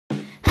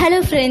Hello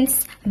friends,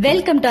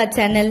 welcome to our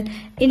channel.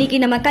 இன்னைக்கு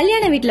நம்ம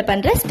கல்யாண வீட்ல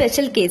பண்ற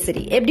ஸ்பெஷல்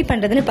கேசரி எப்படி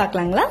பண்றதுன்னு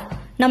பார்க்கலாங்களா?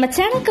 நம்ம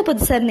சேனலுக்கு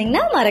புதுசா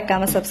இருந்தீங்கன்னா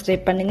மறக்காம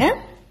Subscribe பண்ணுங்க.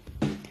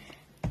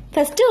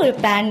 ஃபர்ஸ்ட் ஒரு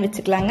pan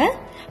வெச்சுக்கலாங்க.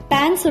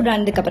 pan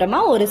சூடானதுக்கு அப்புறமா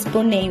ஒரு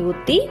ஸ்பூன் நெய்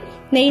ஊத்தி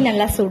நெய்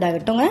நல்லா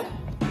சூடாகட்டுங்க.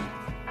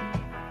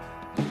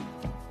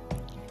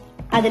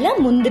 அதுல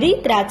முந்திரி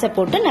திராட்சை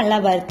போட்டு நல்லா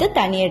வறுத்து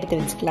தனியா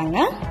எடுத்து வெச்சுக்கலாங்க.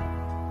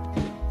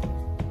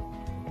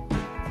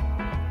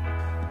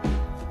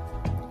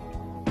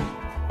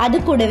 அது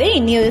கூடவே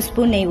இன்னொரு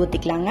ஸ்பூன் நெய்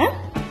ஊத்திக்கலாங்க.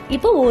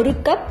 இப்போ ஒரு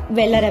கப்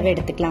வெள்ளை ரவை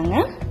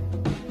எடுத்துக்கலாங்க.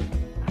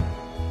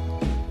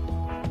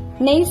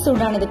 நெய்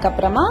சூடானதுக்கு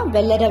அப்புறமா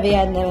வெள்ளை ரவையை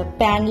அந்த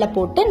பேன்ல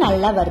போட்டு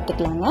நல்லா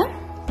வறுத்துக்கலாங்க.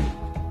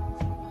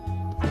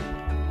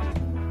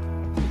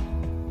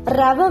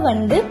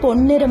 ரவை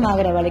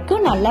பொன்னிறமாகிற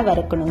வரைக்கும் நல்லா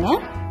வறுக்கணுங்க.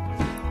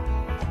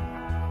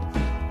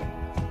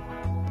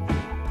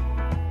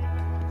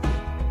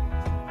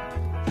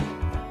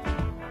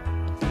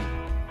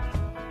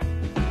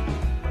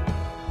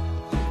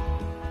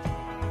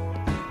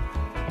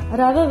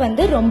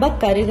 ரவை ரொம்ப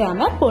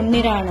கருகாம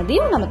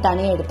பொன்னிறானதையும் நம்ம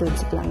தனியா எடுத்து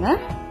வச்சுக்கலாங்க.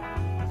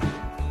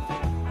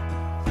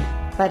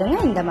 பாருங்க,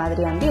 இந்த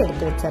மாதிரி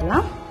எடுத்து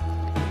வச்சிடலாம்.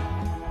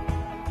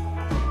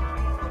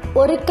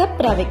 ஒரு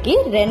கப் ரவைக்கு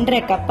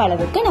 2.5 கப்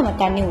அளவுக்கு நம்ம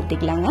தண்ணி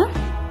ஊத்திக்கலாங்க.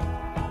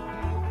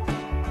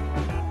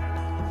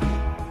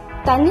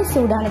 தண்ணி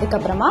சூடானதுக்கு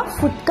அப்புறமா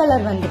ஃபுட்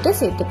கலர்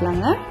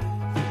சேர்த்துக்கலாங்க.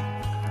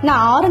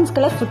 நான் ஆரஞ்சு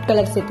கலர் ஃபுட்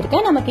கலர்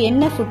சேர்த்திருக்கேன். நமக்கு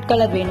என்ன ஃபுட்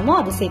கலர் வேணுமோ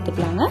அது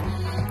சேர்த்துக்கலாங்க.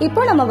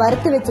 இப்போ நம்ம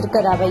வறுத்து வச்சிருக்க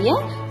ரவைய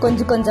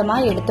கொஞ்சம் கொஞ்சமா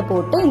எடுத்து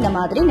போட்டு இந்த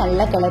மாதிரி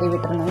நல்லா கிளறி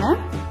விட்டுறணுங்க.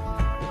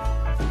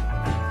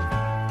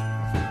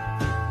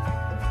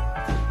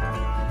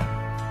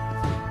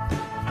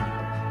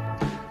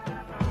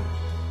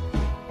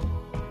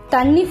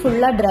 தண்ணி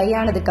ஃபுல்லா ட்ரை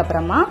ஆனதுக்கு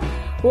அப்புறமா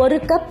ஒரு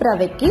கப்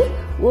ரவைக்கு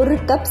ஒரு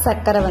கப்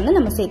சர்க்கரை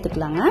நம்ம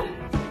சேர்த்துக்கலாங்க.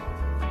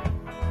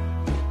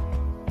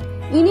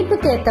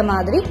 இனிப்புக்கு ஏத்த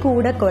மாதிரி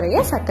கூட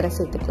குறைய சர்க்கரை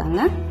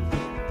சேர்த்துக்கலாங்க.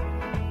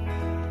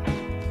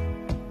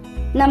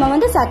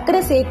 நம்ம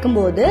சர்க்கரை சேர்க்கும்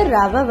போது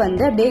ரவை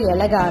அப்படியே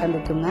இலக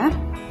ஆரம்பிக்குங்க.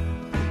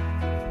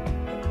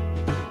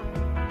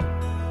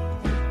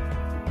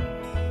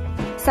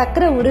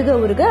 சர்க்கரை உருக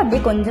உருக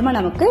அப்படியே கொஞ்சமா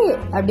நமக்கு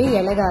அப்படியே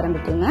இலக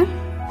ஆரம்பிக்குங்க.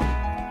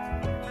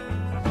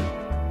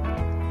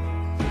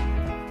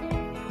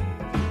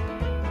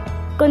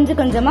 கொஞ்சம்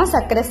கொஞ்சமா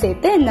சர்க்கரை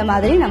சேர்த்து இந்த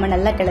மாதிரி நம்ம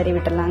நல்லா கிளறி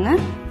விட்டுறலாங்க.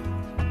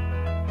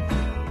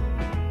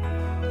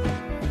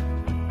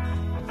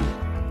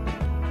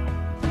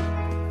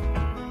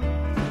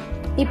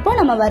 இப்போ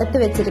நம்ம வறுத்து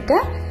வச்சிருக்க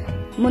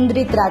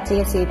முந்திரி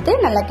திராட்சையை சேர்த்து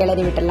நல்லா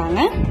கிளறி விட்டுடலாங்க.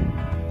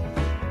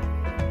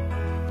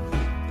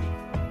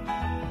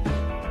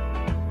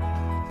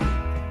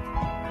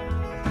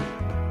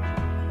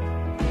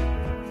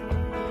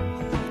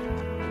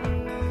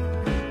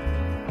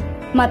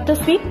 மற்ற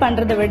ஸ்வீட்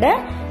பண்றதை விட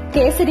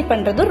கேசரி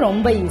பண்றது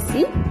ரொம்ப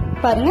ஈஸி.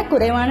 பாருங்க,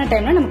 குறைவான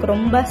டைம்ல நமக்கு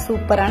ரொம்ப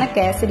சூப்பரான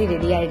கேசரி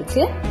ரெடி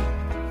ஆயிடுச்சு.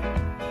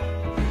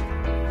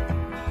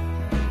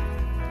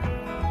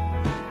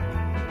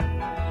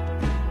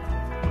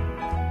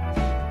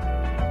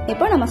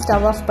 இப்போ நம்ம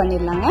ஸ்டவ் ஆஃப்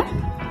பண்ணிடலாங்க.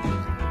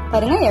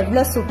 பாருங்க,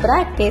 எவ்வளவு சூப்பரா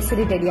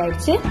கேசரி ரெடி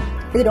ஆயிடுச்சு.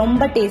 இது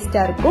ரொம்ப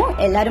டேஸ்டா இருக்கும்.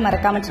 எல்லாரும்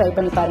மறக்காம ட்ரை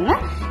பண்ணி பாருங்க.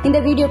 இந்த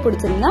வீடியோ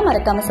பிடிச்சிருந்தா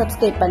மறக்காம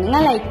Subscribe பண்ணுங்க,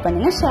 லைக்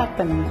பண்ணுங்க, ஷேர்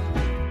பண்ணுங்க.